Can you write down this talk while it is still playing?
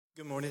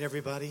Good morning,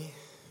 everybody.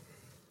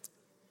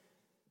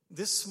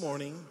 This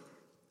morning,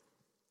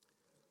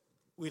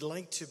 we'd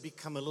like to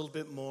become a little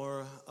bit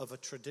more of a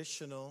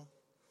traditional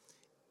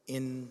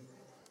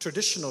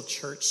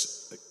church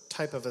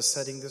type of a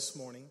setting this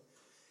morning.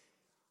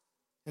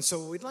 And so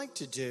what we'd like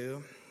to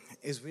do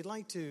is we'd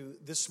like to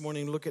this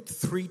morning look at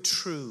three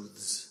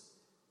truths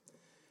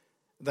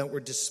that were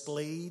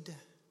displayed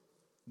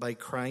by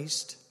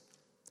Christ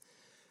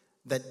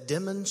that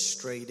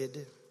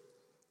demonstrated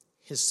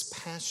his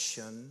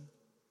passion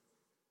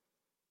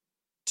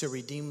to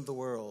redeem the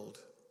world.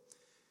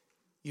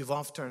 You've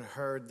often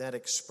heard that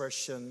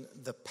expression,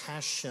 the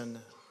passion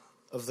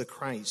of the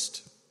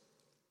Christ.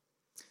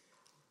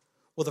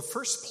 Well, the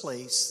first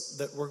place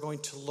that we're going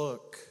to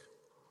look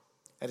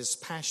at his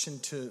passion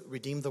to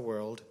redeem the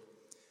world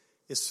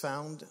is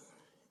found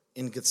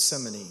in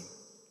Gethsemane.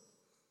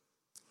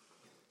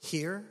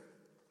 Here,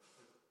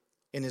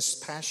 in his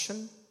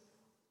passion,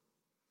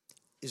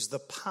 is the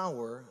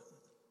power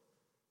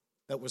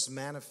that was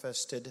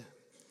manifested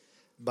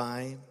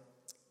by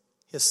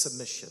his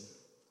submission.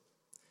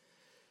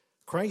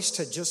 Christ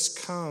had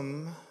just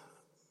come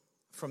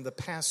from the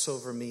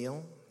Passover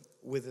meal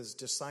with his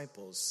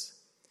disciples.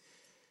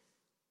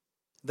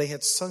 They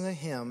had sung a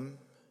hymn,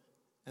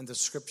 and the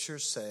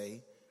scriptures say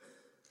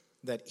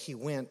that he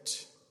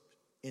went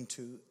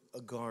into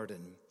a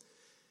garden.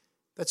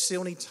 That's the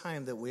only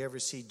time that we ever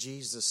see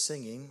Jesus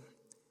singing.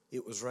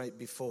 It was right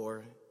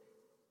before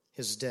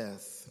his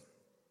death.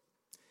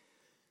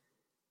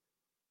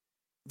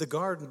 The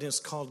garden is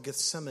called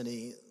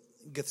Gethsemane.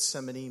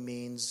 Gethsemane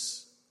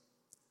means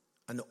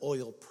an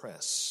oil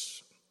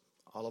press.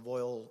 Olive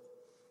oil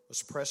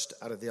was pressed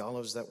out of the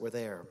olives that were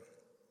there.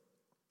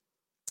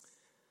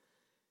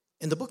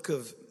 In the book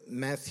of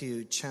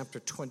Matthew, chapter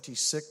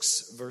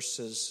 26,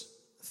 verses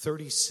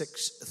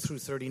 36 through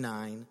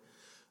 39,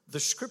 the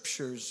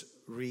scriptures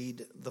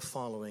read the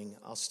following.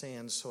 I'll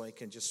stand so I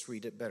can just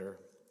read it better.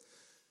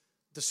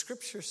 The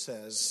scripture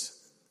says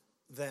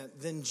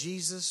that then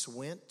Jesus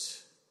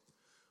went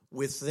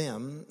with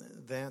them,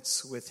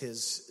 that's with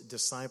his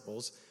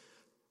disciples.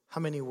 How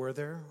many were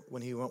there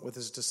when he went with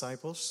his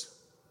disciples?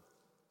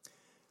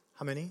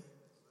 How many?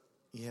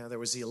 Yeah, there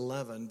was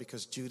 11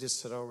 because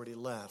Judas had already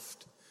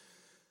left.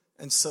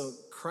 And so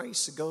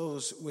Christ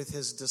goes with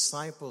his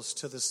disciples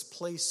to this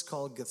place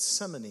called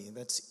Gethsemane,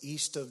 that's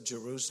east of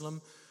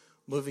Jerusalem,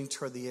 moving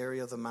toward the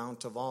area of the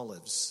Mount of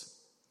Olives.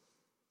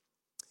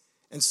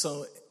 And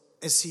so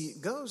as he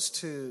goes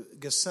to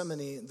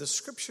Gethsemane, the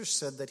scripture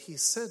said that he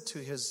said to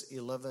his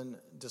 11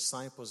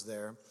 disciples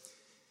there,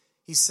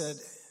 he said,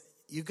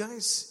 you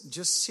guys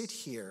just sit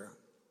here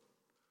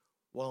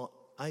while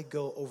I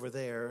go over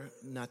there,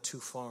 not too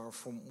far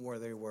from where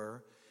they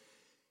were,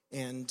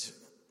 and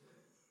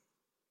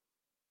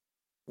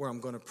where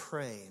I'm going to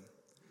pray.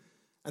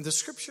 And the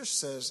scripture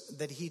says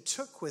that he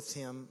took with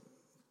him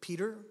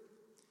Peter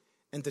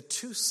and the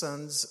two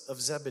sons of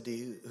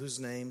Zebedee,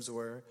 whose names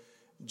were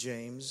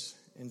James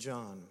and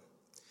John.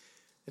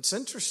 It's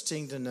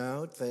interesting to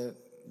note that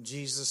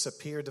Jesus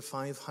appeared to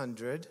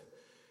 500.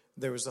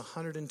 There was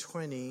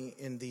 120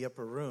 in the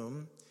upper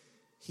room.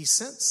 He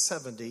sent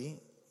 70.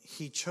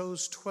 He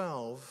chose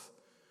 12,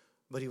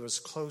 but he was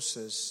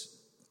closest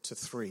to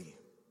 3.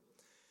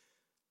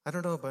 I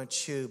don't know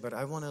about you, but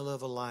I want to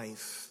live a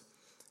life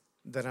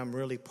that I'm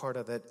really part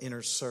of that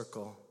inner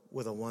circle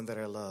with the one that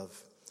I love.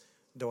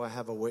 Do I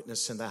have a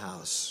witness in the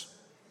house?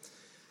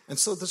 And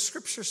so the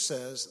scripture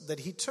says that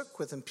he took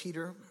with him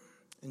Peter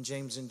and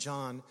James and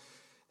John.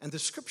 And the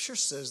scripture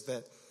says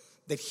that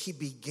he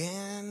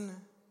began,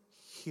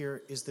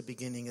 here is the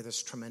beginning of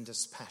this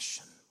tremendous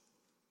passion.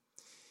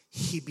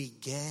 He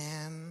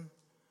began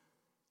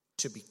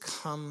to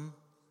become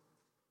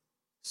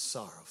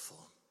sorrowful.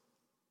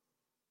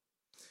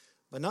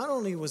 But not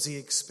only was he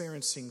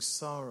experiencing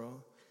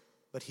sorrow,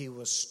 but he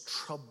was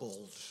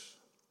troubled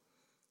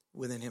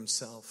within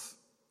himself.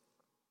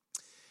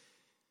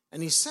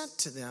 And he said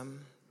to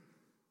them,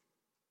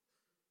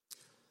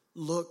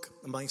 look,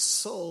 my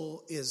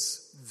soul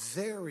is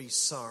very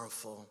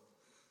sorrowful.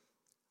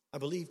 I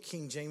believe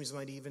King James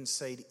might even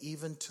say,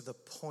 even to the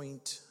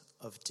point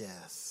of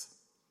death.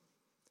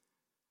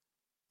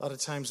 A lot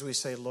of times we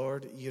say,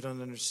 Lord, you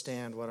don't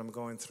understand what I'm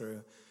going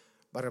through.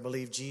 But I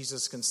believe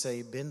Jesus can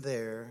say, been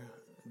there,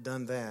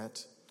 done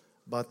that,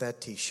 bought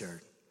that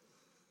t-shirt.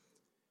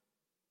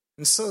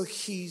 And so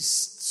he's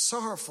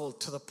sorrowful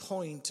to the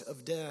point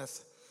of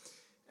death.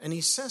 And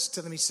he says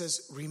to them, he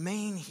says,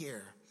 remain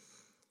here.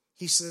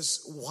 He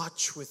says,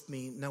 watch with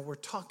me. Now we're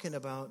talking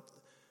about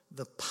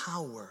the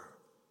power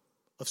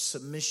of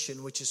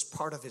submission, which is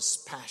part of his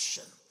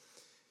passion.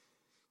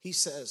 He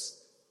says,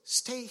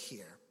 stay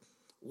here.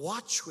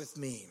 Watch with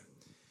me.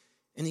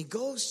 And he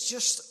goes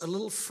just a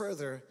little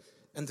further,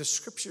 and the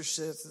scripture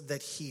says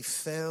that he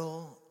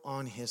fell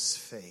on his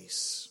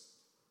face.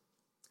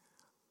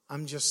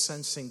 I'm just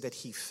sensing that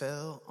he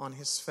fell on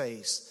his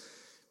face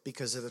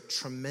because of the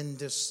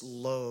tremendous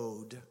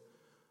load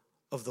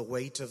of the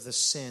weight of the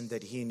sin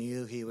that he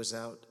knew he was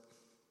out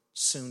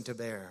soon to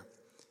bear.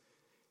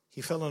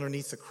 He fell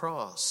underneath the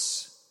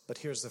cross, But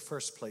here's the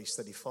first place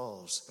that he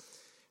falls.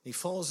 He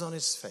falls on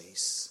his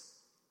face.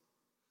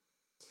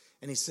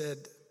 And he said,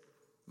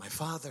 my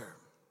Father.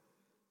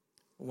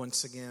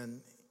 Once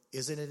again,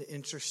 isn't it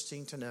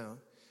interesting to know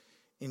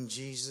in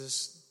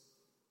Jesus'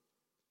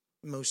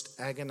 most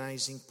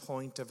agonizing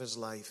point of his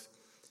life,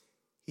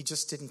 he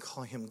just didn't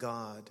call him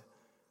God,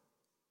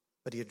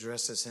 but he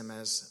addresses him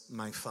as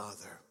my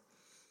Father.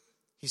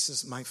 He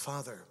says, my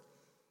Father,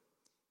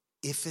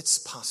 if it's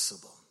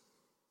possible,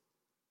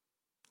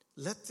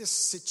 let this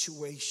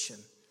situation,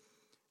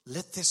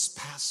 let this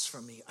pass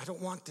from me. I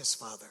don't want this,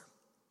 Father.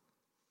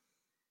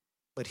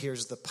 But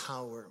here's the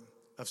power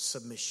of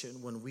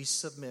submission. When we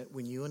submit,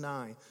 when you and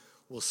I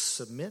will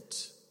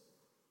submit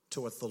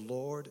to what the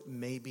Lord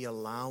may be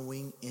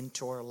allowing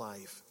into our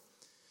life.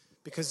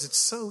 Because it's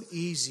so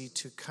easy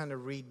to kind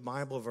of read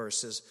Bible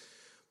verses,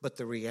 but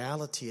the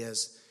reality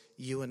is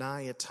you and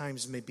I at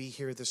times may be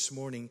here this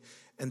morning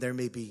and there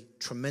may be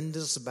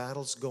tremendous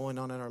battles going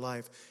on in our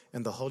life,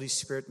 and the Holy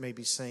Spirit may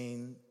be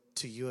saying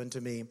to you and to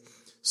me,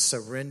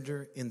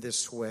 surrender in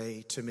this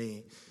way to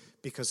me.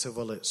 Because if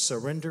we'll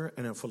surrender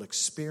and if we'll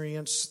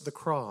experience the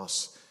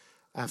cross,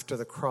 after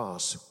the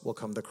cross will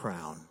come the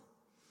crown.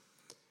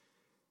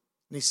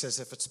 And he says,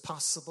 if it's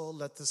possible,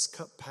 let this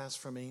cup pass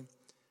from me.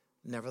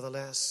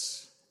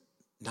 Nevertheless,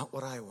 not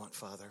what I want,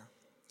 Father,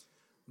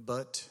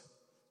 but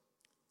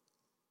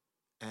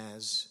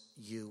as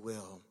you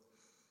will.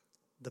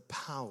 The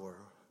power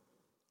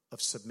of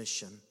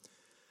submission.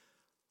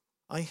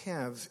 I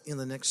have, in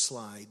the next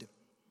slide,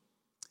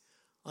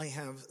 I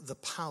have the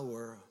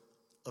power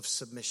of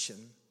submission.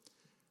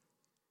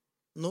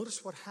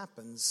 Notice what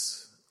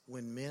happens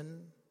when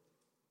men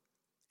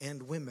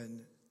and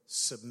women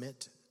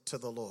submit to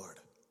the Lord.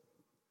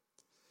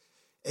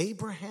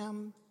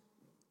 Abraham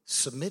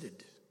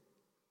submitted,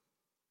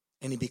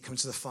 and he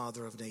becomes the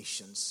father of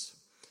nations.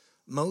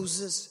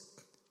 Moses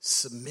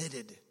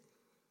submitted,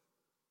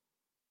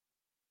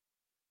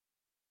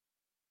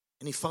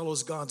 and he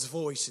follows God's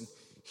voice, and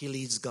he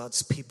leads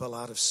God's people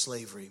out of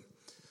slavery.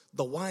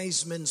 The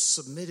wise men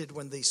submitted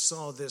when they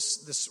saw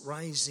this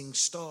rising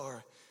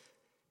star.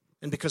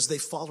 And because they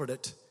followed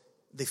it,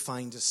 they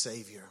find a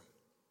Savior.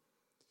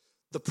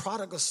 The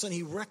prodigal son,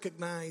 he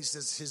recognized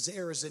as his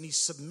errors and he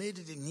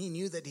submitted, and he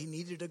knew that he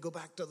needed to go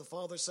back to the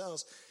Father's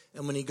house.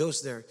 And when he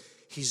goes there,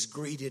 he's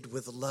greeted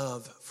with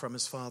love from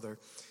his Father.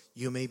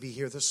 You may be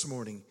here this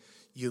morning.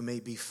 You may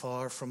be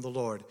far from the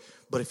Lord.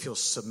 But if you'll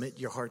submit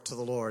your heart to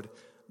the Lord,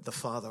 the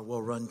Father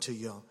will run to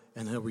you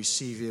and he'll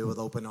receive you with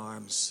open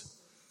arms.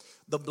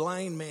 The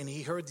blind man,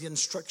 he heard the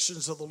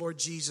instructions of the Lord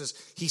Jesus.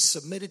 He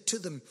submitted to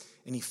them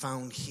and he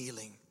found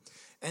healing.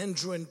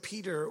 Andrew and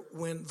Peter,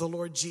 when the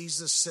Lord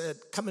Jesus said,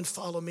 come and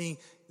follow me,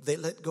 they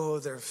let go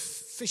of their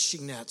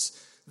fishing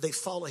nets. They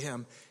follow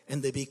him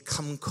and they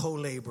become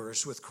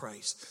co-laborers with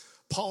Christ.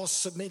 Paul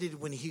submitted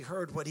when he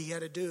heard what he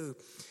had to do,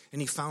 and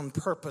he found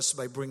purpose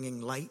by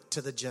bringing light to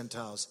the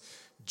Gentiles.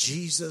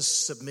 Jesus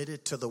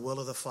submitted to the will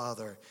of the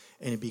Father,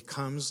 and he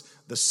becomes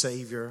the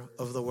Savior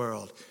of the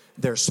world.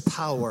 There's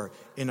power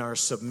in our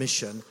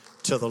submission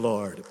to the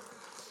Lord.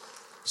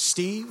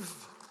 Steve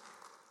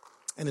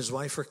and his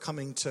wife are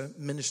coming to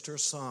minister a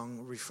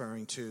song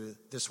referring to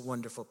this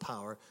wonderful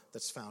power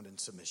that's found in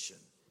submission.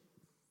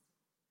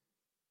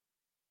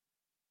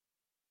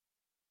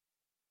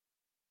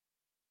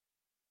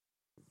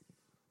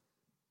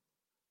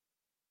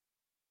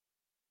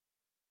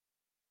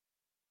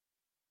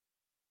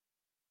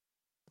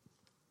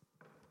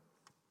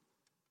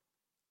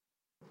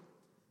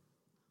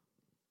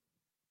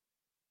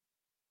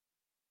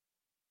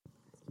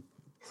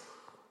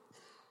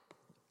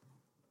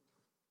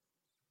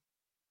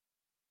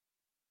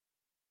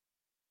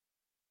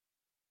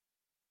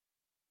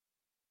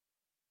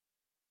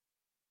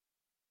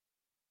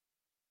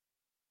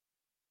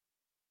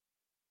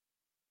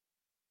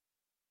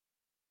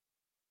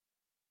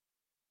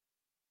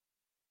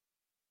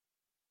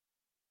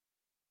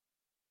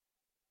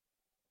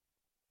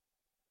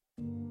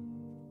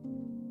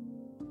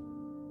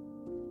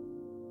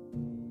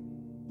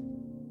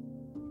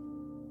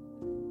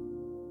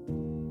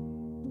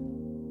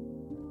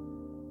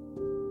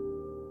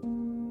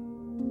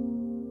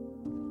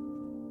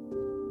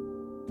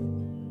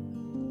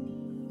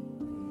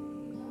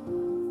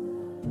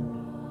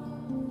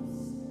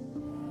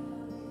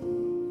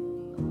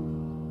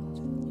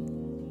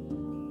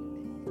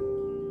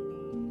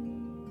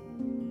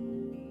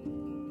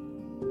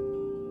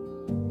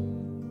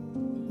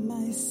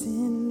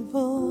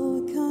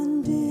 Sinful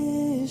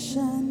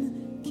condition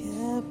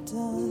kept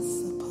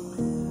us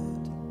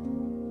apart.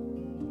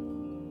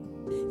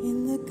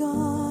 In the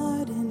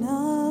Garden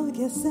of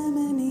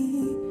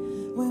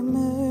Gethsemane, where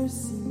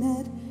mercy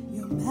met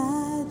your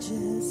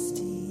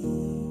majesty.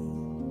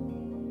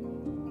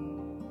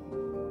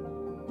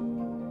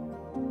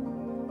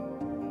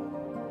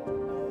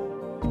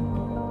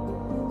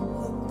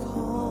 The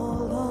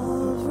call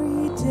of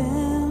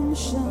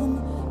redemption,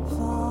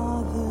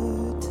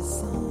 Father to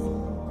Son.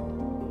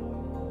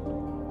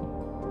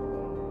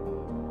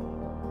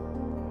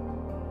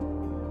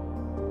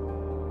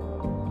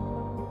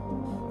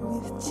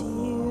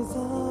 tears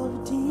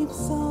of deep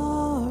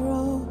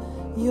sorrow,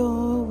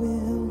 your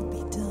will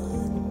be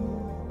done.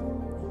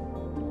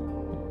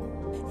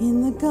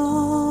 In the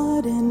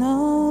Garden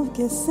of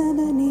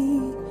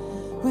Gethsemane,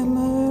 where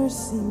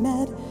mercy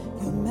met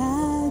your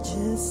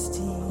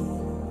majesty,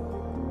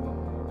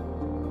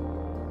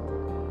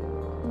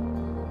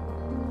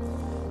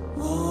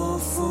 all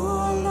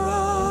for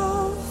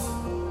love,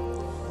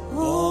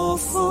 all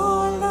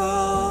for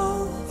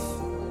love,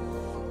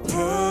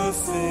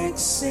 perfect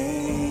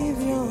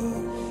Savior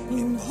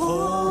in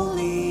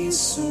holy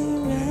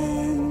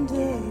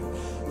surrender,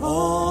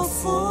 all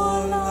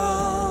for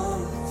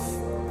love,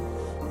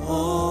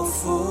 all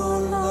for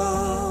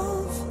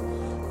love,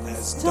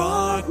 as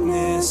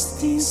darkness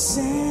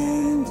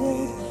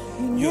descended,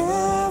 you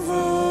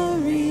never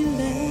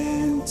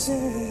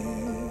relented.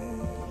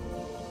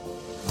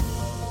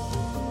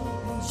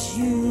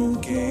 You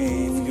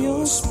gave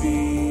your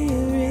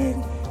Spirit,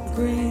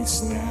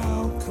 grace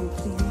now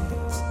complete.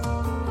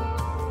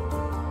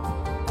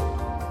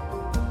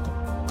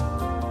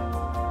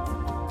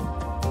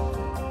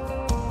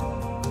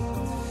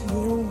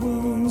 Your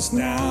wounds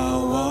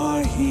now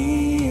are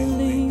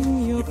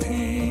healing, your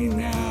pain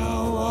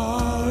now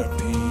are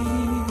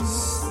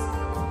peace.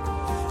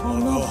 On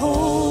the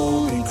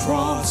holy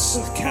cross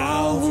of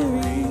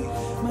Calvary,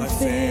 my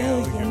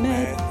failure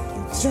met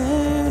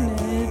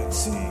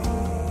eternity.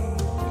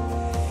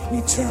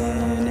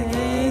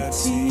 Eternity,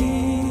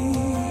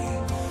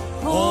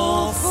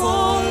 all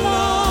for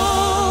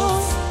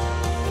love,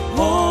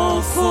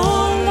 all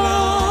for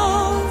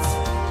love.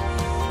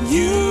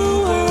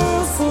 You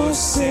were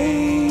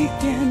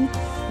forsaken,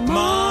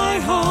 my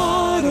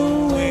heart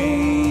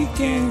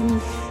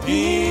awakened.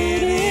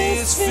 It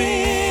is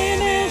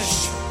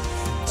finished,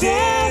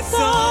 death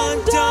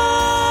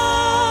undone.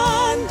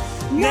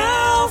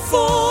 Now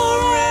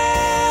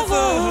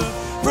forever,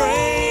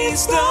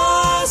 praise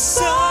the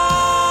Son.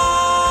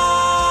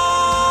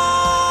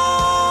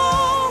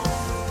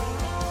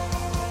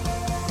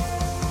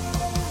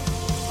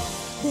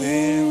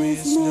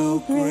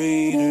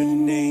 Greater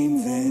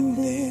name than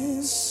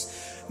this,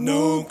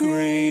 no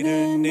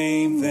greater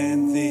name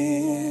than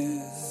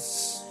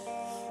this.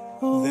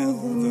 Oh,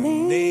 the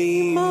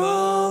name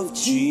of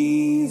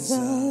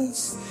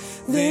Jesus.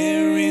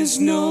 There is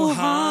no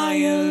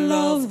higher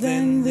love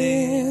than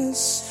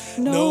this,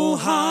 no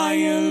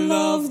higher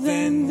love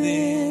than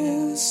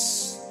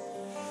this.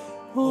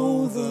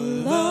 Oh, the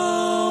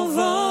love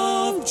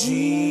of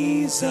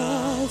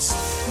Jesus.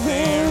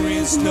 There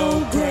is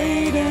no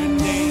greater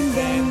name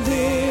than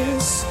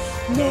this,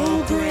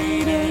 no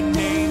greater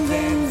name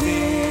than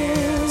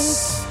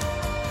this.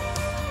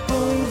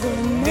 Oh, the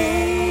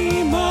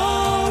name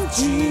of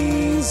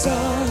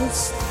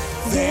Jesus.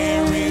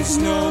 There is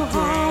no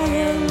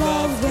higher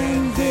love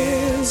than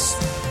this,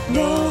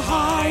 no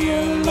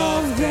higher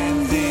love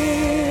than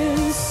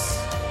this.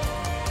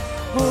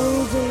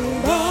 Oh, the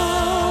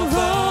love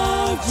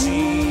of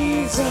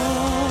Jesus.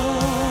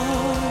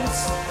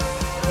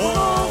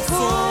 All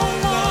for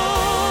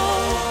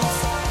love,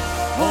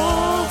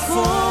 all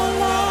for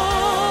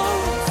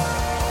love.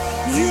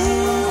 You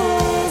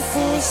were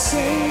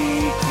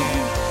forsaken,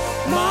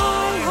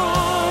 my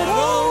heart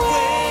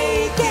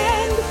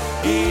awakened.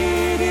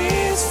 It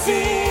is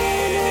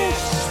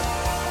finished,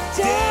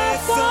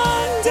 death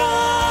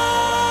undone.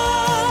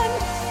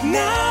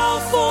 Now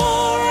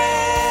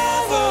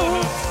forever,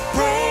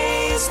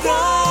 praise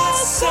the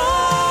Son.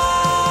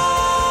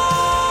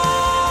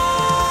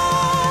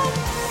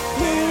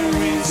 There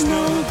is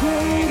no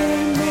greater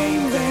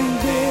name than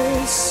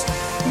this,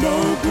 no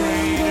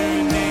greater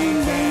name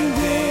than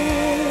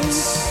this.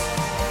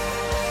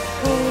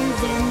 Oh,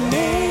 the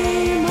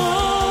name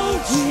of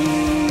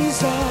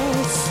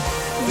Jesus.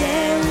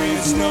 There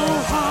is no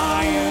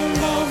higher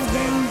love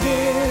than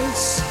this,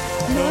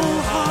 no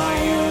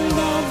higher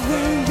love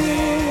than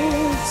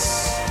this.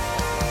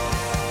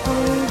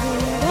 Oh, the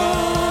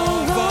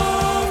love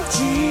of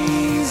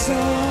Jesus.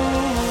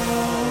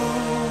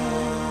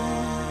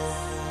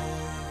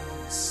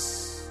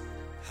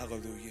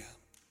 Hallelujah.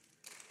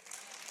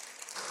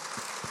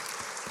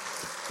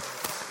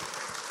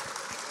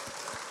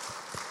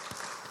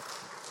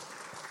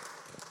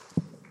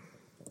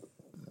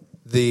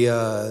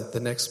 The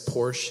next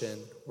portion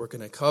we're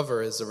going to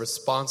cover is a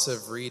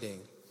responsive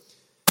reading.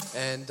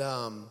 And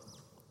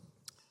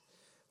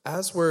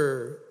as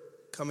we're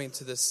coming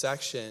to this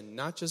section,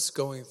 not just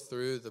going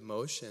through the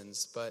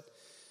motions, but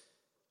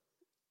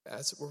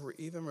as we're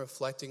even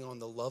reflecting on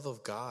the love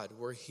of God,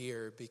 we're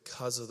here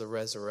because of the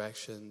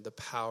resurrection, the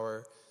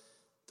power,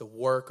 the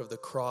work of the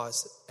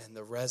cross, and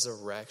the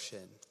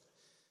resurrection.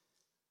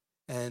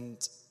 And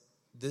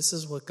this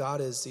is what God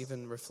is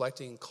even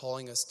reflecting,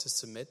 calling us to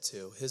submit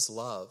to, his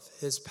love,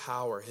 his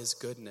power, his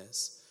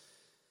goodness.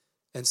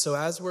 And so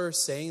as we're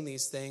saying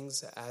these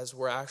things, as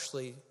we're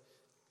actually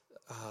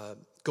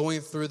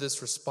going through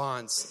this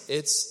response,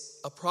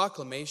 it's a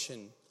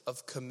proclamation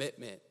of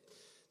commitment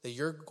that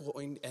you're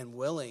going and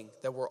willing,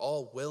 that we're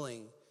all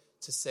willing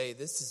to say,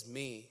 this is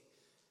me,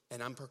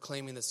 and I'm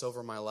proclaiming this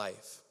over my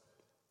life.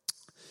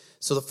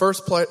 So the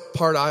first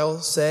part I'll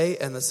say,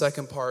 and the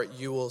second part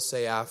you will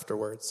say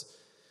afterwards.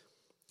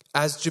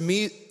 As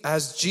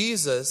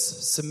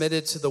Jesus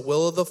submitted to the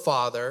will of the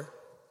Father,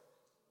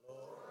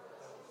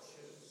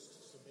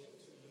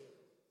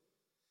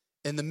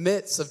 in the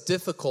midst of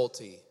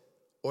difficulty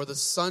or the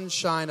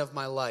sunshine of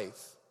my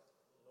life,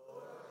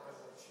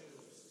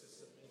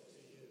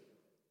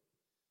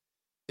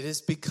 it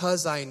is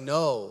because I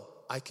know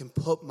I can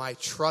put my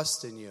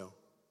trust in you.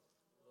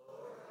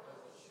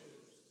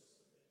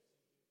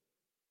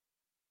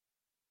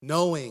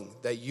 Knowing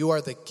that you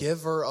are the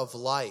giver of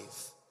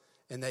life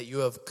and that you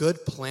have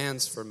good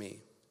plans for me.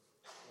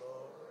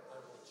 Lord, I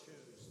will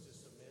choose to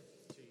submit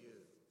to you.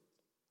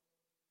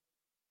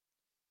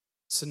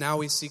 So now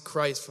we see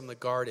Christ from the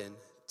garden,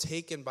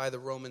 taken by the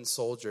Roman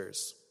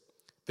soldiers,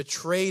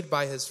 betrayed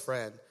by his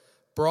friend,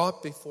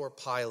 brought before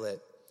Pilate,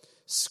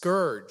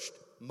 scourged,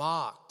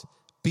 mocked,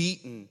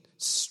 beaten,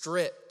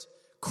 stripped,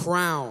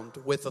 crowned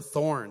with the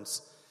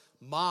thorns,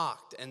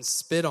 mocked and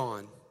spit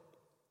on,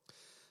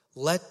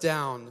 let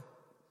down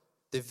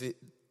the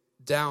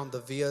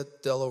Via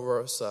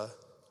Dolorosa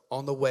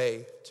on the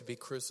way to be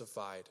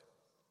crucified.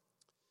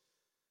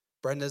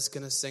 Brenda's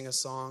going to sing a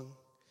song,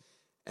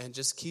 and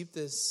just keep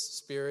this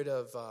spirit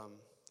of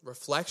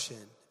reflection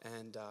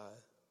and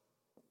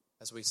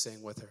as we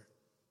sing with her.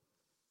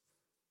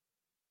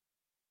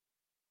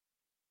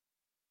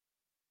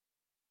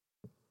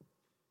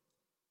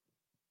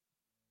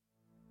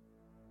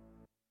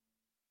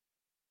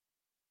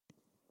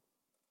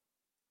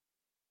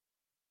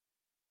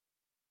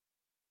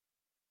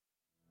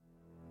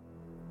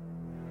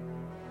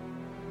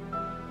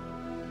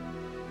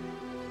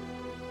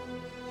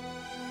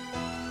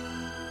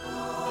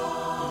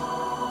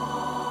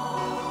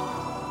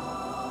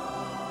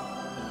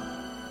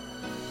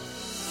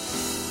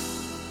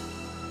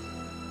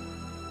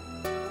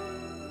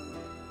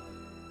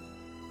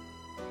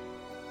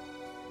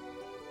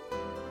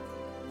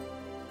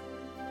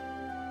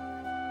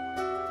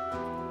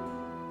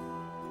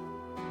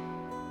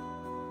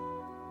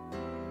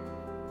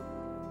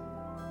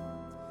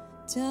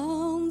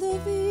 Down the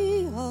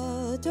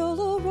Via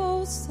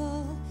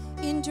Dolorosa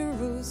in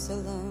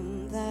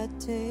Jerusalem that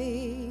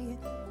day,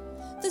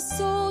 the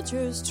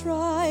soldiers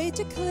tried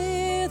to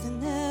clear the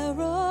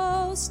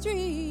narrow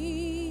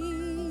street,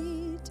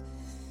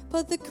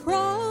 but the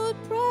crowd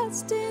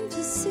pressed in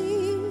to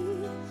see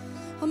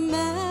a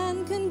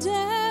man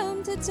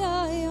condemned to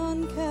die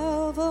on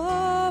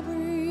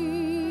Calvary.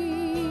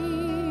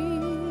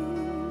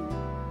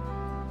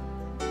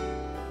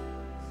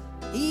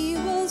 He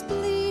was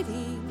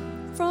bleeding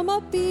from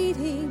a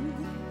beating,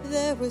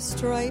 there were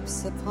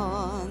stripes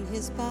upon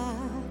his back,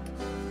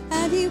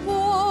 and he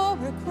wore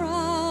a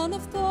crown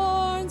of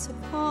thorns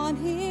upon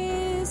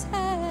his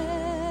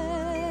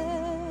head,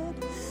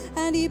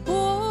 and he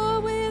bore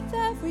with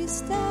every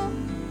step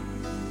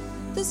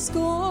the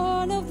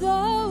scorn of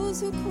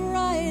those who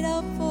cried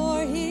out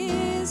for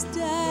his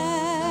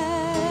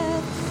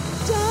death.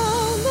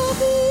 Down the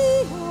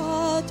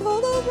Via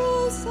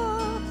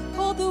Dolorosa,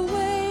 called the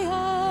way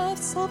of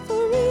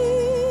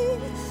suffering,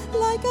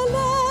 like a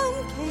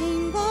lamb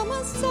came the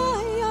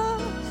Messiah,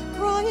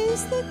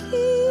 Christ the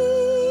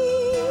King.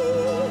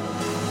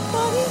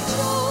 But he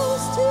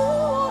chose to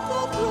walk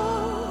that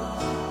road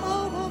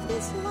out of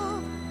his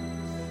love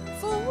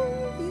for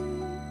you.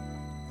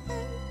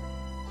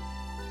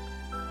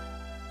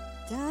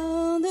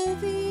 Down the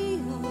Via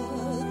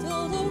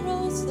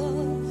Dolorosa,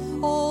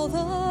 all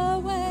the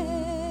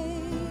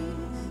way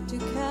to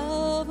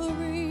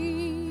Calvary.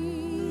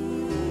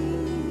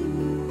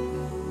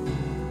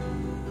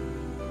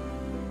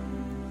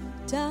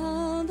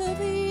 Down the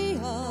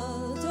Via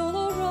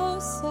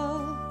Dolorosa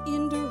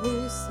in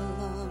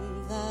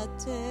Jerusalem that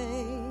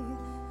day,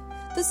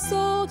 the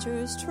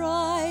soldiers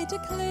tried to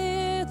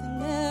clear the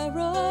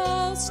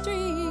narrow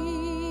street,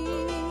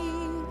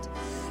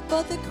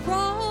 but the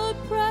crowd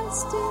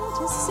pressed in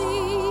to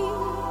see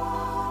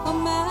a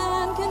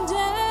man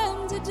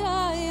condemned to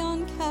die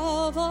on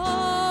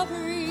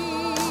Calvary.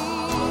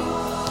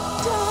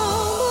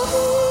 Down the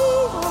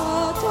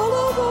Via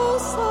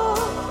Dolorosa,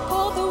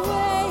 all the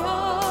way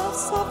of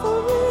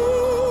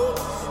suffering,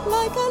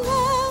 like a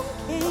lamb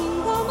came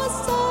the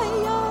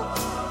Messiah,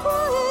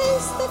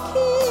 Christ the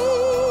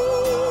King.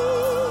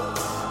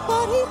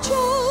 But he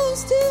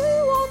chose to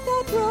walk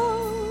that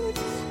road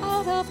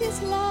out of his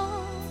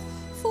love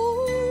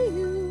for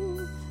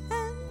you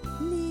and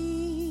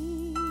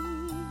me.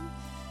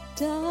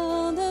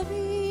 Down the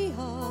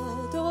Via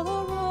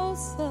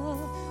Dolorosa,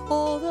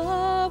 all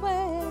the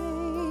way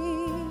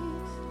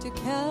to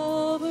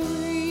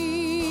Calvary.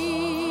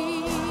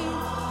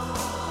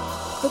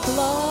 The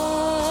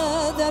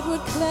blood that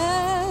would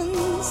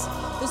cleanse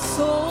the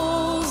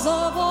souls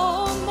of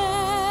all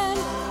men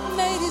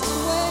made its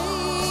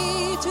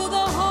way to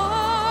the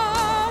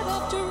heart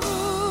of Jerusalem.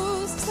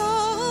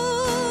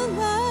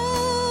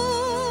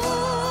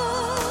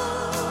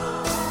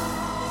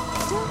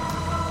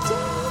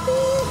 Down the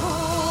Via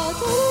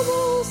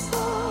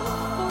Dolorosa,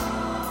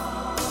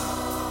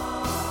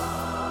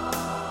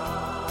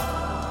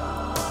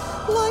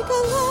 like a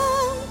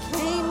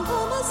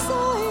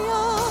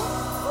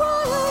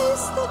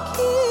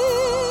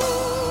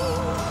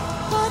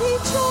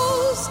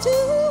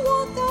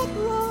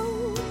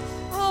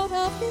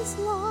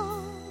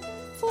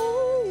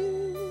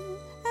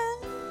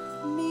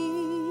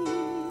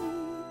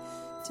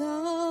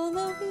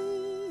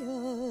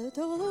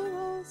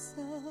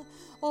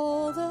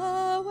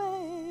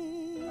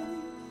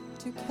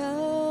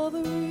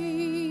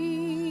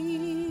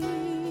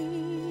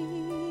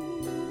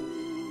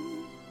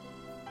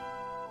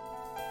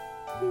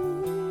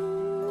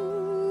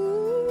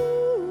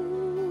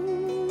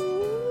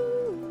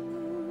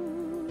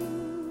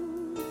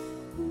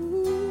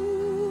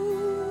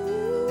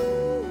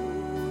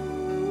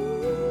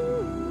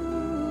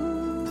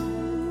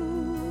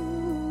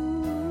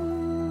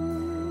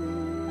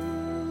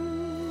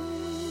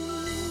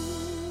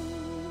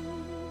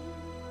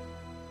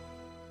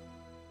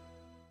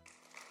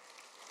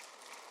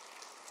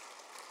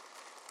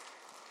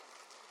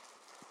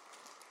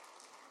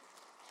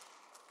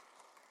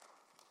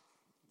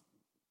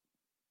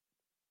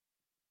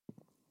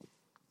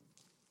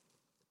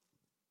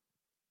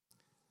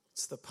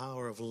It's the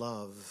power of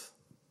love.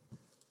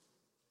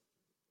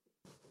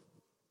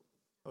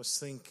 I was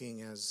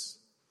thinking as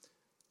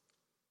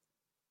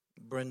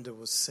Brenda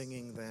was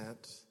singing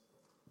that,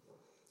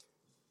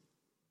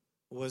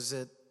 was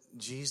it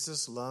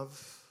Jesus' love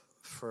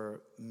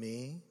for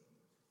me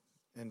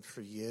and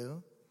for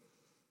you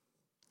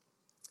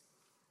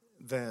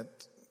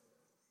that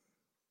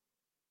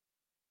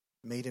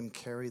made him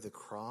carry the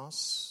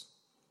cross?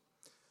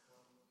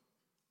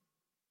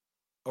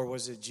 Or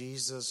was it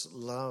Jesus'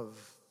 love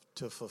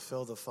to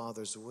fulfill the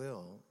Father's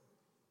will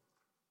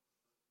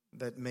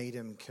that made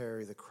him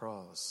carry the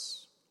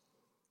cross?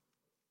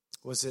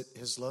 Was it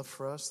his love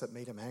for us that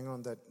made him hang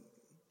on that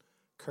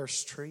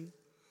cursed tree?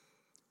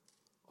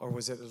 Or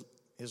was it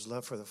his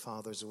love for the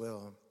Father's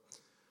will?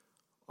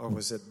 Or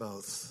was it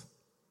both?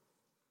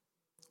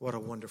 What a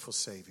wonderful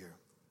Savior.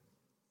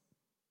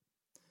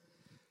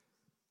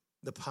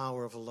 The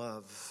power of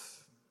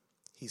love.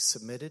 He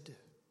submitted.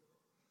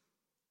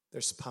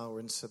 There's power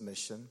in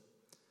submission.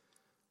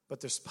 But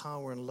there's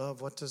power in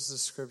love. What does the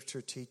scripture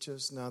teach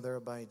us? Now there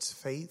abides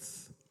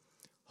faith,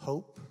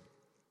 hope,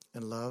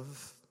 and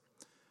love.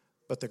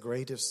 But the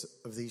greatest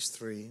of these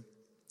three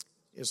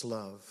is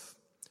love.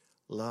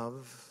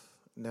 Love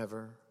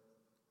never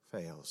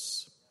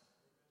fails.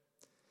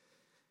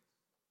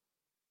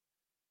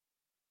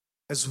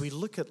 As we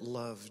look at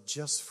love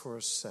just for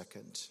a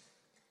second,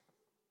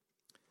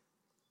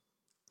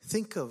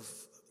 think of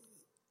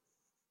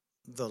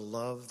the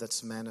love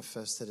that's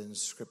manifested in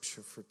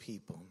Scripture for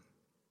people.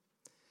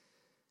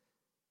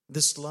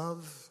 This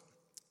love,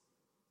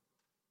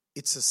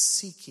 it's a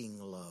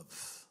seeking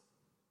love.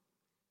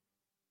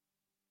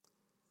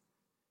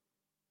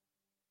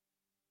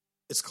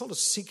 It's called a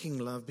seeking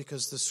love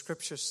because the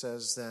Scripture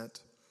says that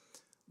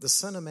the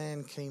Son of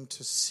Man came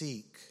to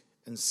seek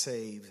and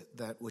save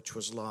that which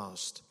was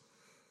lost.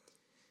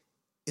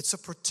 It's a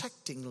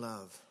protecting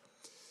love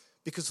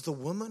because the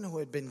woman who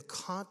had been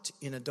caught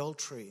in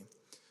adultery,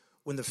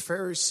 when the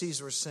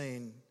Pharisees were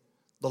saying,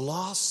 the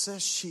law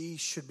says she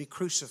should be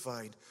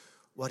crucified,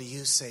 what do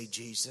you say,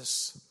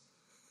 Jesus?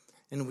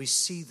 And we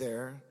see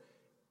there,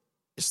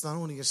 it's not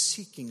only a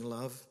seeking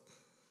love,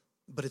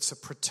 but it's a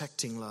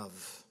protecting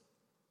love.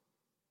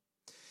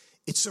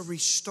 It's a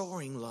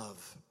restoring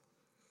love.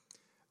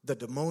 The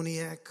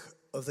demoniac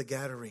of the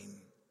Gadarene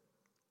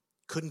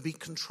couldn't be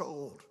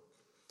controlled,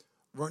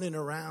 running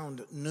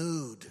around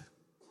nude,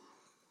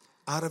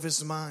 out of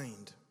his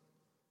mind.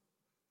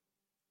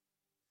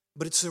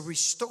 But it's a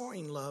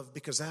restoring love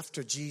because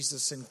after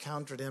Jesus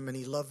encountered him and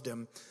he loved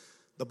him,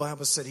 the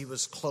Bible said he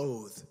was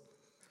clothed,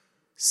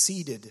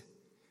 seated,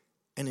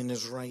 and in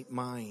his right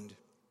mind.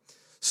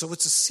 So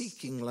it's a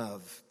seeking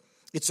love.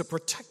 It's a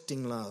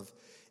protecting love.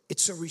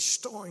 It's a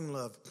restoring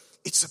love.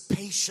 It's a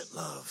patient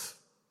love.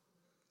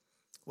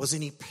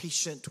 Wasn't he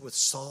patient with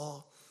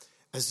Saul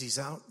as he's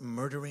out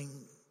murdering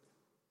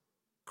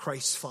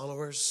Christ's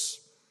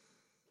followers?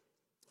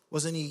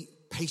 Wasn't he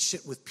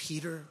patient with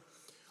Peter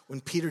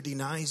when Peter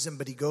denies him,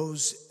 but he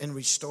goes and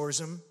restores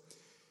him?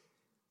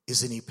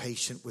 Isn't he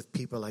patient with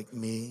people like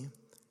me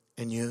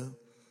and you?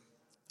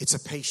 It's a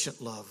patient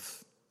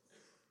love.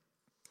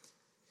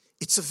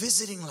 It's a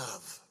visiting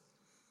love.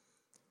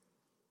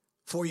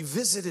 For he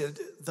visited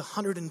the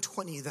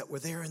 120 that were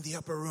there in the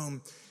upper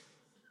room.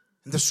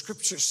 And the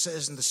scripture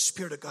says, and the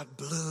Spirit of God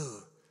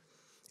blew,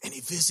 and he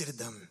visited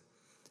them,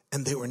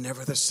 and they were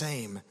never the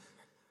same.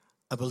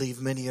 I believe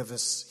many of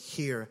us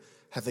here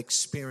have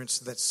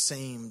experienced that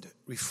same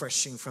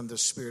refreshing from the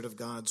Spirit of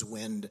God's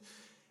wind.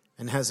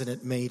 And hasn't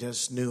it made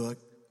us new,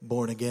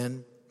 born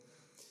again?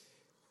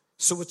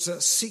 So it's a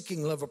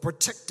seeking love, a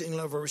protecting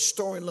love, a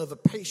restoring love, a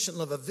patient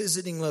love, a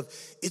visiting love.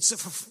 It's a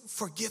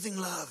forgiving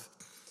love.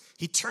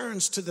 He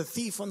turns to the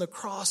thief on the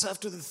cross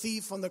after the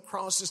thief on the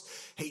cross says,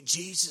 hey,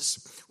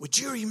 Jesus, would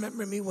you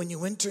remember me when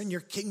you enter in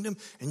your kingdom?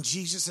 And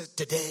Jesus said,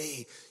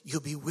 today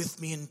you'll be with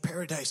me in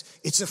paradise.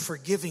 It's a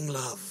forgiving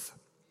love.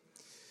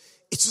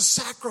 It's a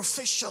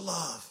sacrificial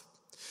love.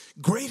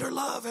 Greater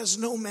love has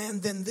no man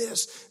than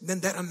this,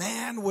 than that a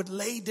man would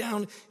lay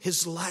down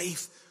his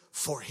life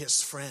for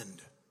his friend.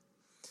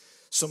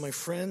 So my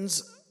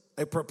friends,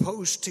 I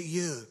propose to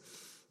you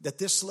that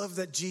this love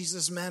that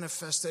Jesus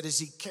manifested as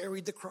he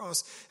carried the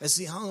cross, as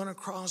he hung on a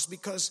cross,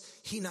 because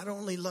he not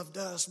only loved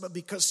us, but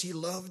because he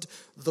loved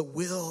the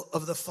will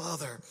of the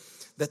Father,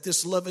 that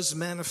this love is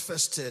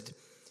manifested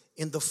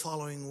in the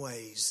following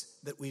ways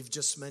that we've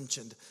just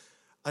mentioned.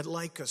 I'd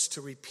like us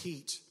to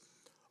repeat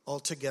all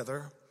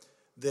together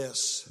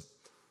this.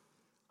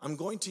 I'm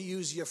going to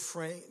use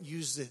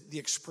the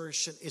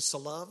expression, it's a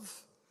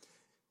love,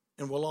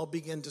 and we'll all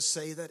begin to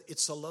say that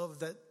it's a love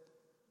that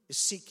is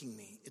seeking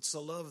me. It's a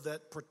love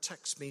that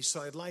protects me.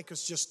 So I'd like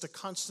us just to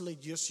constantly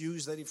just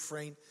use that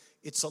refrain.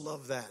 It's a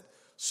love that.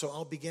 So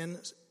I'll begin.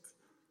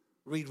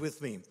 Read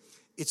with me.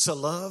 It's a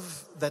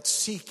love that's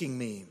seeking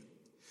me.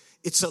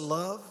 It's a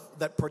love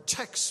that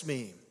protects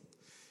me.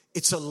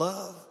 It's a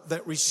love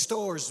that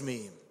restores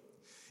me.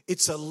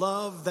 It's a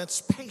love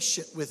that's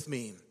patient with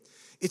me.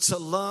 It's a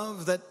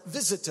love that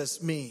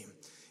visiteth me.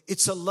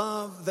 It's a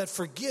love that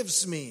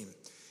forgives me.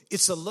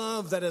 It's a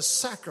love that is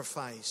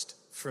sacrificed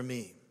for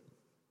me.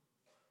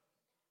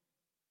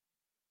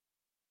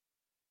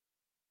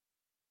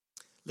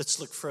 Let's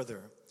look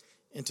further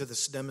into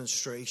this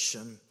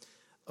demonstration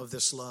of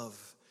this love.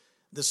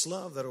 This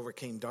love that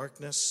overcame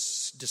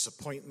darkness,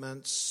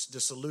 disappointments,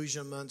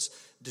 disillusionments,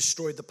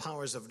 destroyed the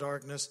powers of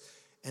darkness,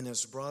 and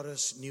has brought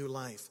us new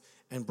life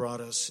and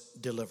brought us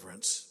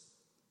deliverance.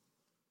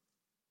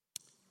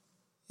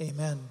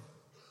 Amen.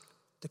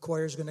 The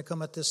choir is going to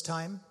come at this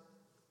time.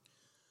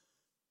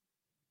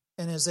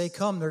 And as they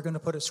come, they're going to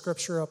put a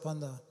scripture up on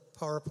the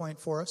PowerPoint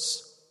for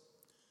us.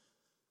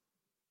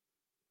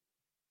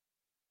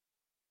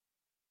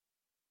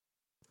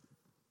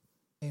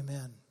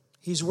 Amen.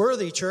 He's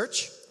worthy,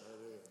 church.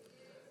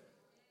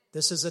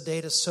 This is a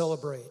day to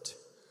celebrate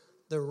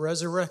the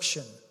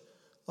resurrection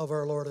of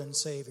our Lord and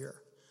Savior.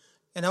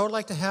 And I would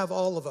like to have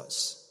all of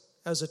us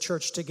as a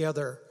church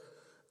together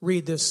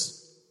read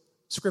this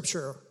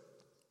scripture.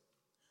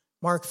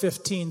 Mark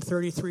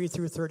 15:33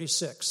 through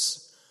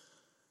 36.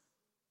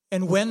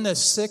 And when the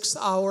 6th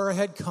hour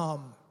had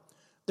come,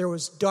 there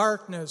was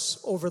darkness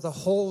over the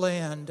whole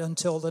land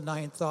until the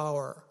 9th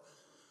hour.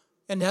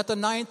 And at the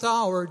 9th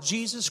hour,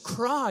 Jesus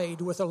cried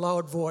with a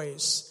loud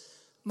voice,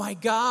 my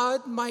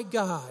God,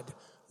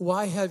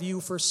 why have you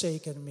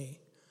forsaken me?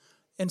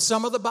 And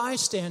some of the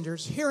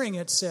bystanders, hearing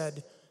it,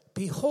 said,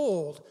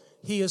 behold,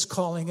 he is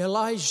calling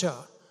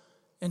Elijah.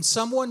 And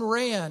someone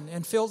ran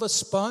and filled a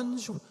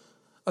sponge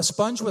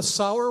with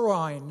sour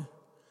wine,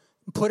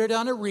 and put it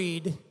on a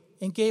reed,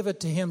 and gave it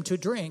to him to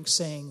drink,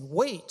 saying,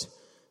 wait,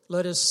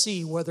 let us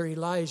see whether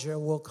Elijah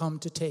will come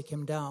to take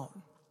him down.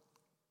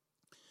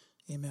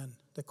 Amen.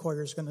 The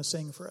choir is going to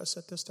sing for us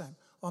at this time.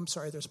 Oh, I'm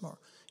sorry, there's more.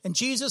 And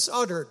Jesus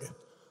uttered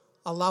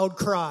a loud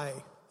cry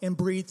and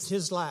breathed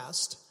his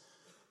last.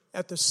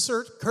 At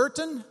the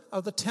curtain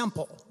of the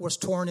temple was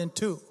torn in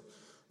two,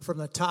 from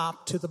the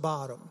top to the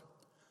bottom.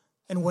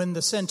 And when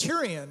the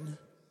centurion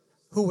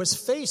who was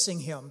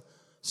facing him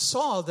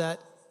saw that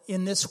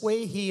in this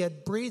way he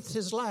had breathed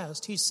his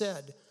last, he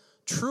said,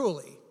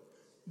 truly,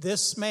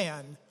 this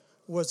man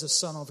was the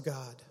Son of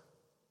God.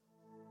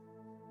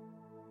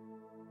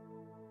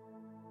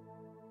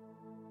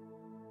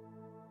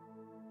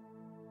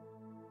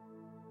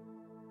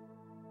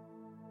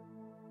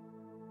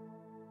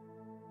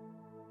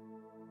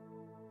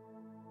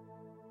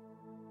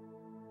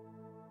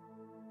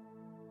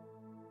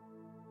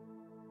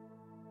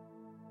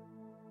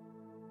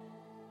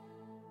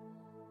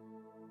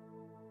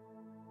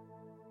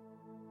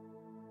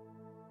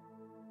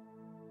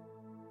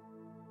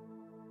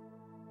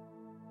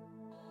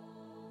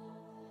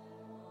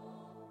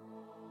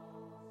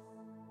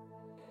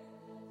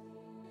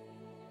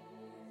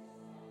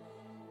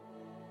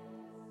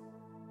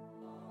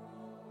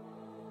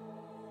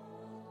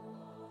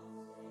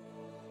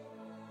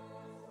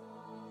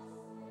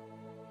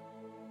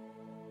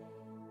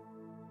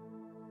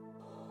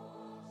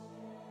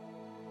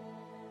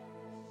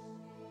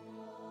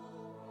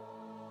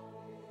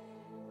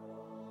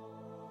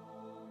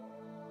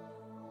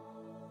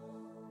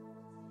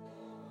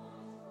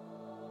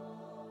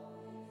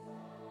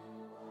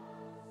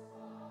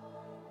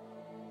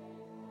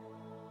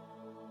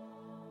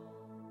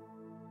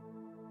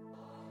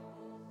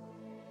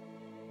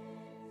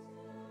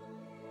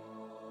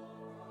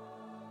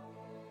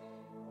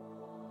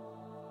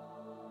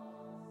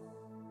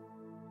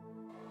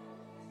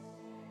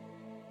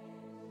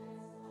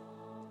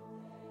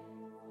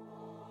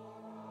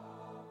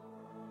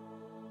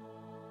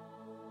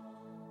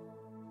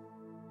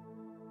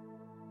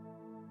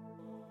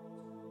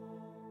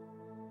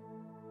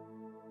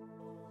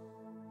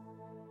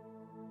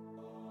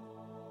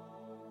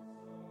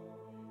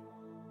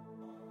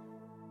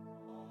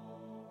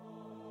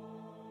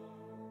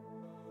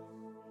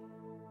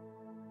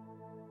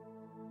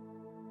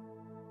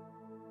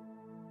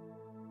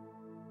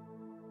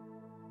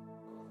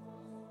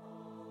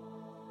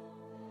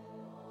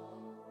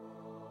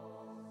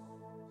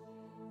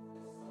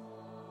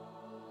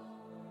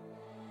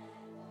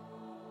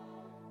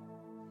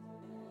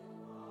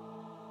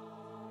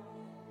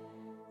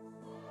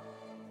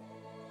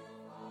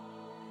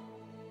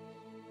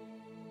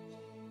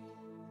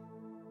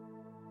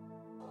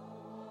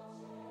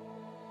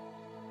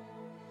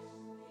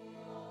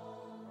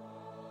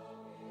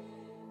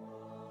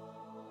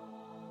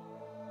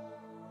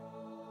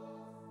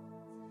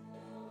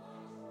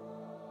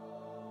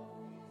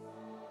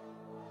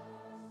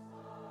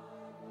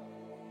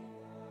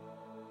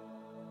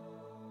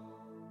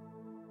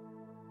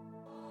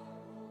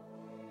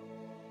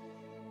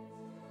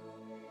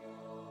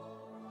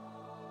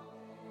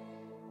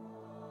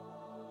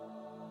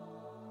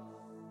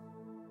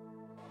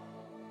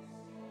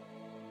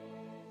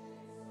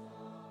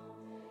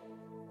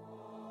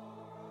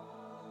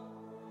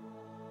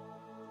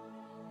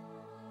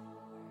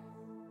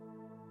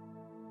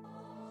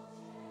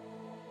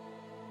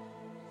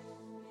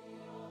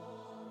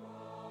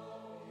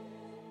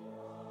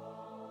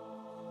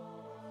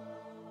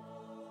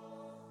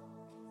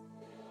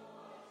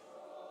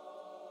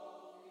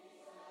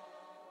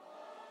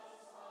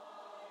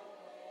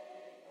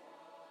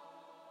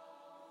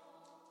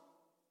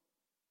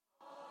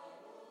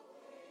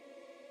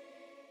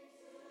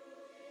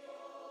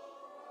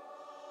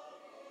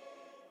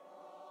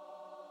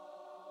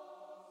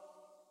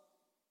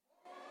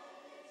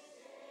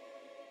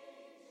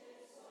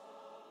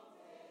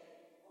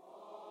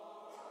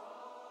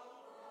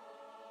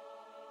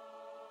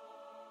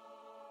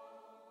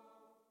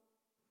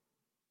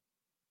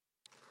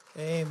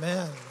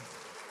 Amen.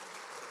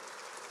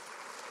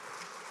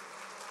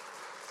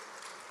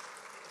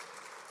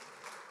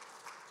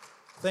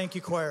 Thank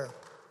you, choir.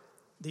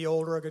 The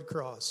old rugged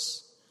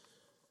cross.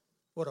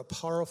 What a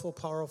powerful,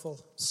 powerful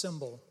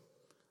symbol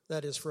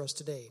that is for us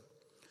today.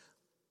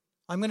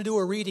 I'm going to do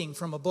a reading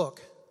from a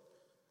book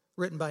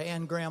written by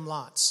Anne Graham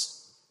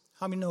Lotz.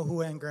 How many know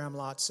who Anne Graham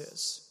Lotz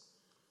is?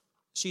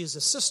 She is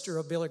the sister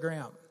of Billy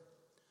Graham,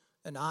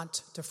 an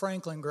aunt to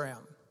Franklin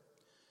Graham.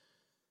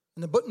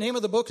 And the name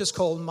of the book is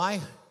called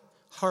My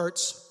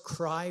Heart's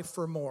Cry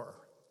for More.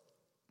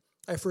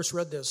 I first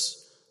read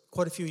this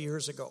quite a few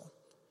years ago,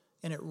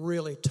 and it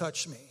really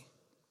touched me.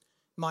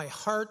 My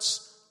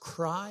heart's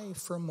cry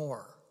for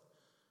more.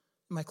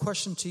 My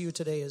question to you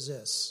today is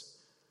this: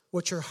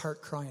 what's your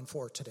heart crying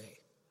for today?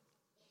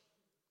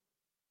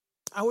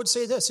 I would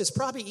say this: it's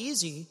probably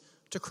easy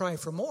to cry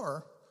for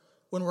more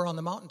when we're on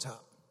the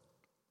mountaintop.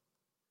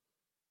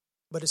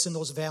 But it's in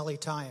those valley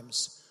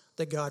times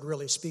that God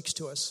really speaks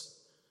to us.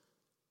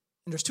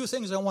 And there's two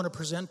things I want to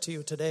present to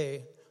you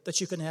today that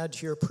you can add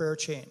to your prayer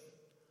chain.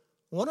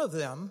 One of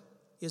them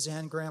is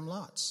Anne Graham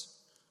Lotz.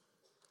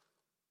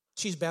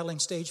 She's battling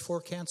stage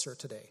 4 cancer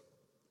today.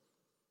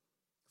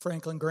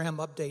 Franklin Graham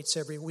updates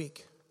every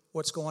week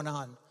what's going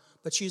on,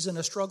 but she's in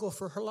a struggle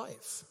for her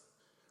life.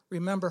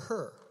 Remember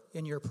her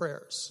in your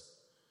prayers.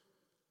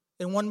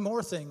 And one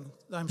more thing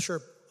that I'm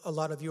sure a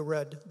lot of you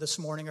read this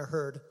morning or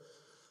heard.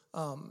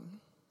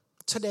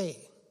 Today,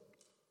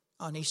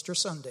 on Easter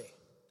Sunday,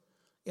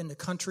 in the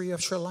country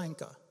of Sri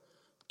Lanka,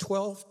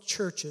 12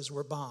 churches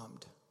were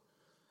bombed.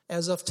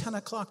 As of 10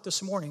 o'clock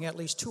this morning, at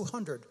least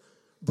 200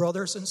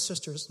 brothers and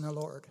sisters in the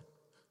Lord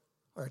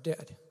are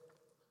dead.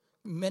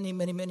 Many,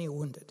 many, many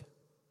wounded.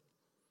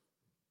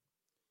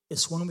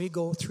 It's when we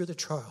go through the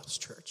trials,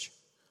 church.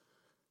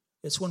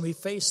 It's when we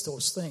face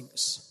those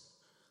things.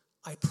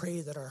 I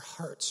pray that our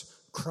heart's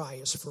cry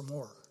is for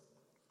more.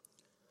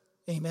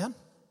 Amen?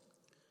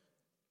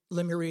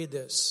 Let me read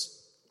this.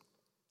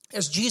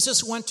 As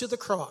Jesus went to the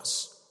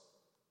cross,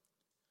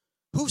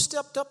 who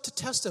stepped up to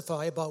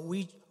testify about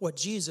what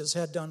Jesus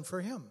had done for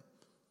him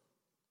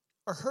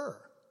or her?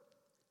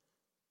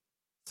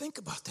 Think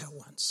about that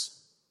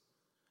once.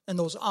 And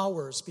those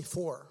hours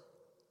before,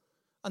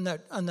 on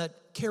that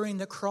carrying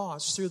the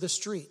cross through the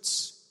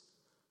streets.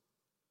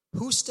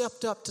 Who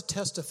stepped up to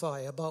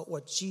testify about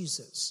what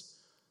Jesus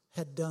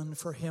had done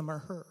for him or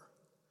her?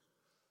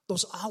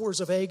 Those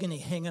hours of agony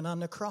hanging on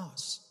the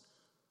cross.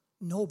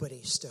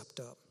 Nobody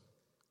stepped up.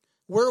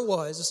 Where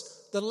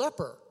was the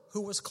leper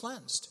who was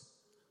cleansed?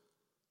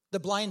 The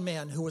blind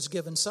man who was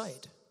given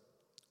sight?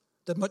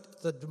 The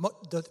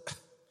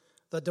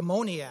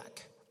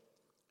demoniac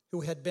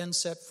who had been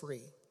set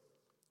free?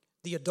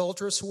 The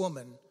adulterous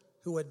woman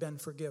who had been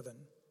forgiven?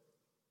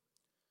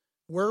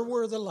 Where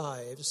were the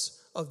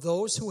lives of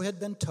those who had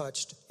been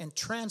touched and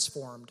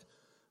transformed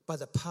by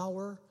the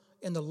power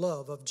and the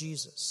love of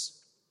Jesus?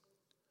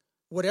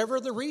 Whatever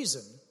the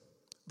reason,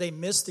 they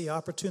missed the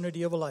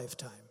opportunity of a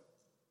lifetime.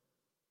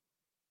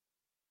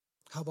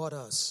 How about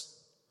us?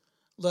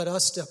 Let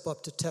us step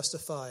up to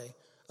testify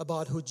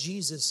about who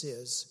Jesus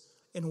is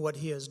and what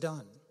he has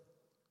done.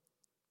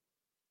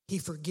 He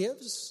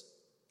forgives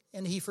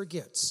and he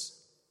forgets.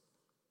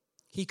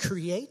 He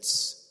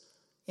creates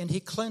and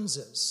he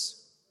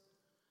cleanses.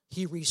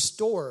 He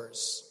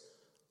restores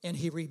and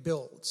he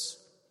rebuilds.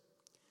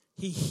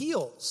 He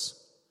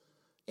heals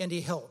and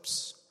he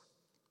helps.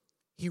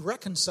 He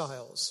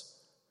reconciles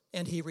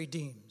and he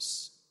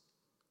redeems.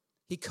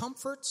 He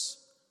comforts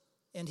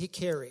and he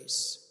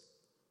carries.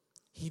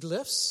 He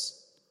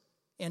lifts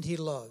and he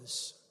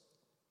loves.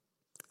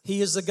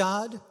 He is the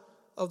God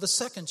of the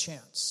second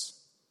chance,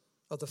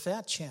 of the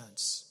fat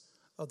chance,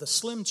 of the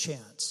slim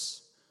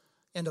chance,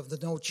 and of the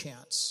no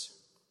chance.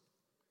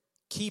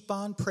 Keep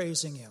on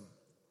praising him.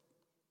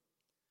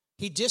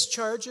 He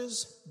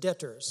discharges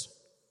debtors.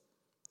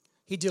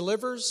 He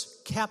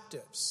delivers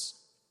captives.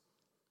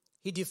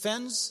 He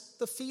defends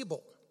the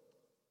feeble.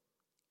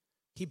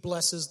 He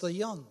blesses the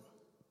young.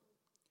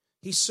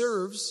 He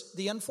serves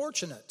the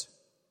unfortunate.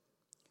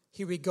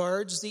 He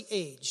regards the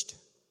aged.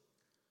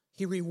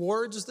 He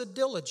rewards the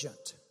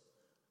diligent.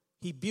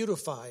 He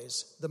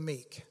beautifies the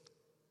meek.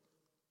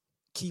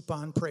 Keep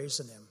on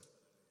praising him.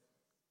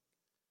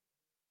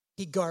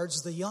 He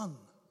guards the young.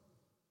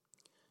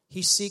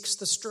 He seeks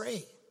the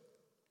stray.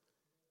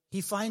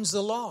 He finds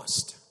the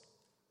lost.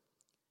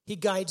 He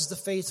guides the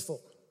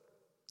faithful.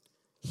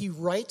 He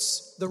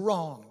rights the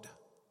wronged.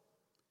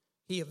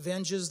 He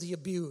avenges the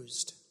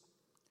abused.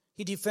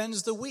 He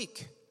defends the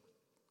weak.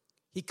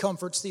 He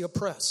comforts the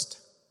oppressed.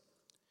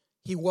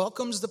 He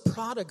welcomes the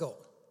prodigal.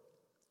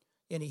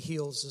 And he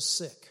heals the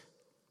sick.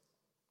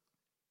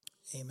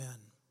 Amen.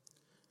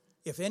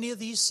 If any of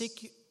these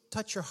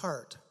touch your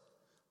heart,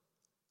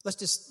 let's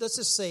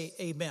just say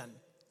amen.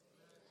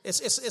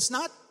 It's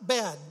not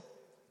bad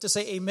to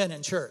say amen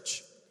in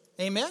church.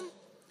 Amen?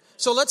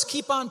 So let's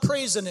keep on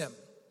praising him.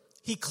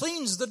 He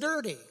cleans the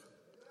dirty.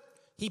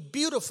 He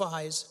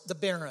beautifies the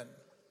barren.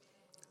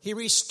 He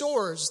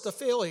restores the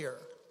failure.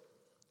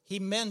 He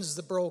mends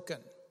the broken.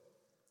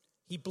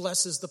 He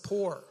blesses the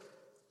poor.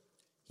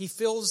 He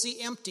fills the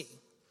empty.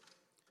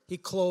 He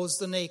clothes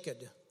the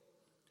naked.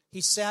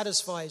 He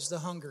satisfies the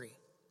hungry.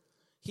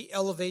 He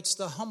elevates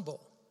the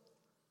humble.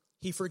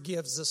 He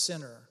forgives the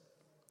sinner.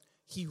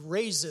 He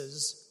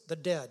raises the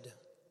dead.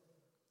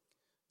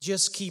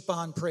 Just keep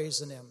on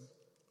praising him.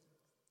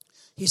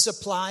 He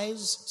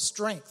supplies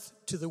strength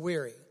to the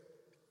weary.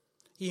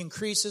 He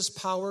increases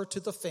power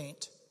to the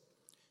faint.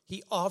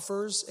 He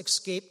offers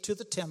escape to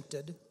the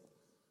tempted.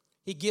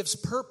 He gives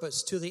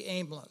purpose to the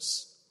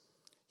aimless.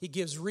 He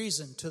gives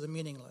reason to the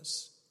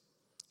meaningless.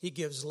 He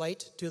gives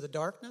light to the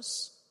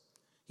darkness.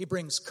 He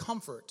brings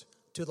comfort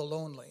to the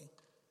lonely.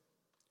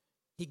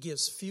 He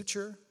gives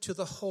future to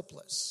the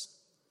hopeless.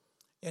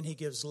 And he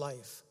gives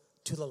life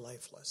to the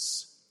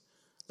lifeless.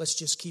 Let's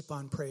just keep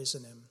on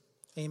praising him.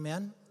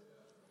 Amen.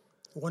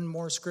 One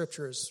more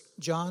scripture is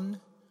John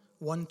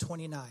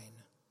 1:29.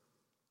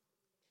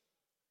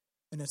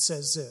 And it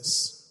says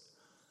this: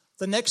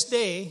 the next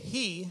day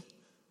he,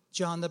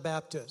 John the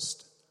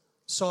Baptist,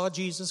 saw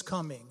Jesus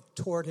coming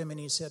toward him, and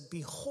he said,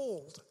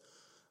 "Behold,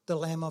 the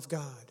Lamb of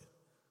God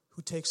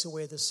who takes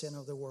away the sin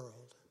of the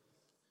world."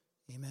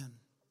 Amen.